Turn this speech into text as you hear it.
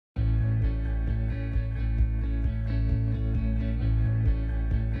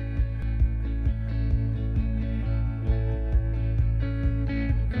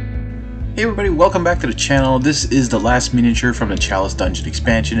Hey everybody, welcome back to the channel. This is the last miniature from the Chalice Dungeon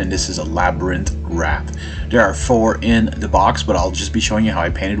expansion, and this is a Labyrinth Wrath. There are 4 in the box, but I'll just be showing you how I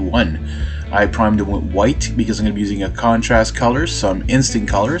painted one. I primed it with white because I'm going to be using a contrast colors, some instant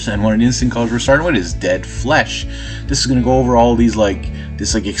colors, and one of the instant colors we're starting with is Dead Flesh. This is going to go over all these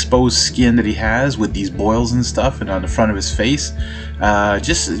this exposed skin that he has with these boils and stuff, and on the front of his face.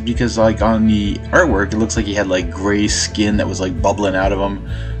 Just because on the artwork it looks like he had gray skin that was bubbling out of him.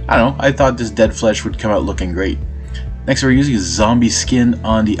 I don't know, I thought this dead flesh would come out looking great. Next we're using zombie skin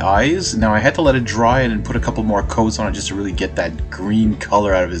on the eyes. Now I had to let it dry and then put a couple more coats on it just to really get that green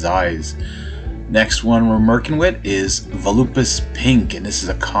color out of his eyes. Next one we're working with is Volupus Pink, and this is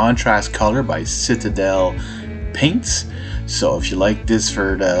a contrast color by Citadel Paints. So if you like this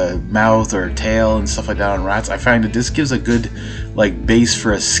for the mouth or tail and stuff like that on rats, I find that this gives a good base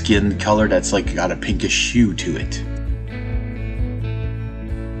for a skin color that's got a pinkish hue to it.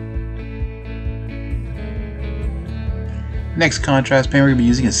 Next contrast paint we're going to be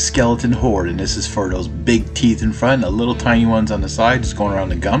using is Skeleton Horde, and this is for those big teeth in front, the little tiny ones on the side just going around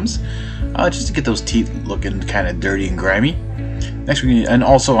the gums, just to get those teeth looking kind of dirty and grimy. Next and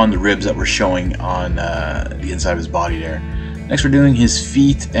also on the ribs that we're showing on the inside of his body there. Next we're doing his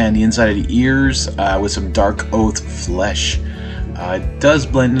feet and the inside of the ears with some Dark Oath flesh. It does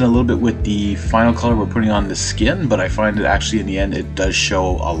blend in a little bit with the final color we're putting on the skin, but I find that actually in the end it does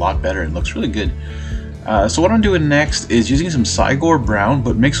show a lot better and looks really good. So what I'm doing next is using some Cygor Brown,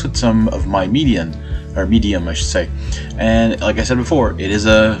 but mixed with some of my medium I should say. And like I said before, it is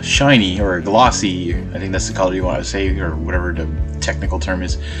a shiny or a glossy, I think that's the color you want to say, or whatever the technical term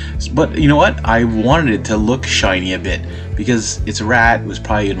is. But you know what? I wanted it to look shiny a bit because it's a rat, it was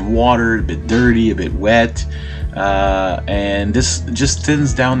probably in water, a bit dirty, a bit wet, and this just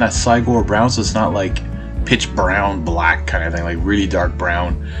thins down that Cygor Brown so it's not pitch brown black kind of thing, really dark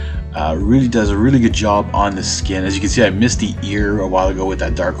brown. Really does a really good job on the skin. As you can see, I missed the ear a while ago with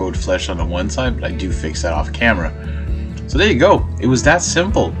that Dark Oath flesh on the one side, but I do fix that off camera. So there you go. It was that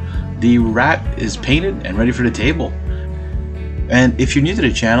simple. The rat is painted and ready for the table. And if you're new to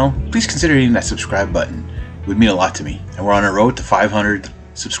the channel, please consider hitting that subscribe button. It would mean a lot to me. And we're on a road to 500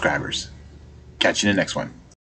 subscribers. Catch you in the next one.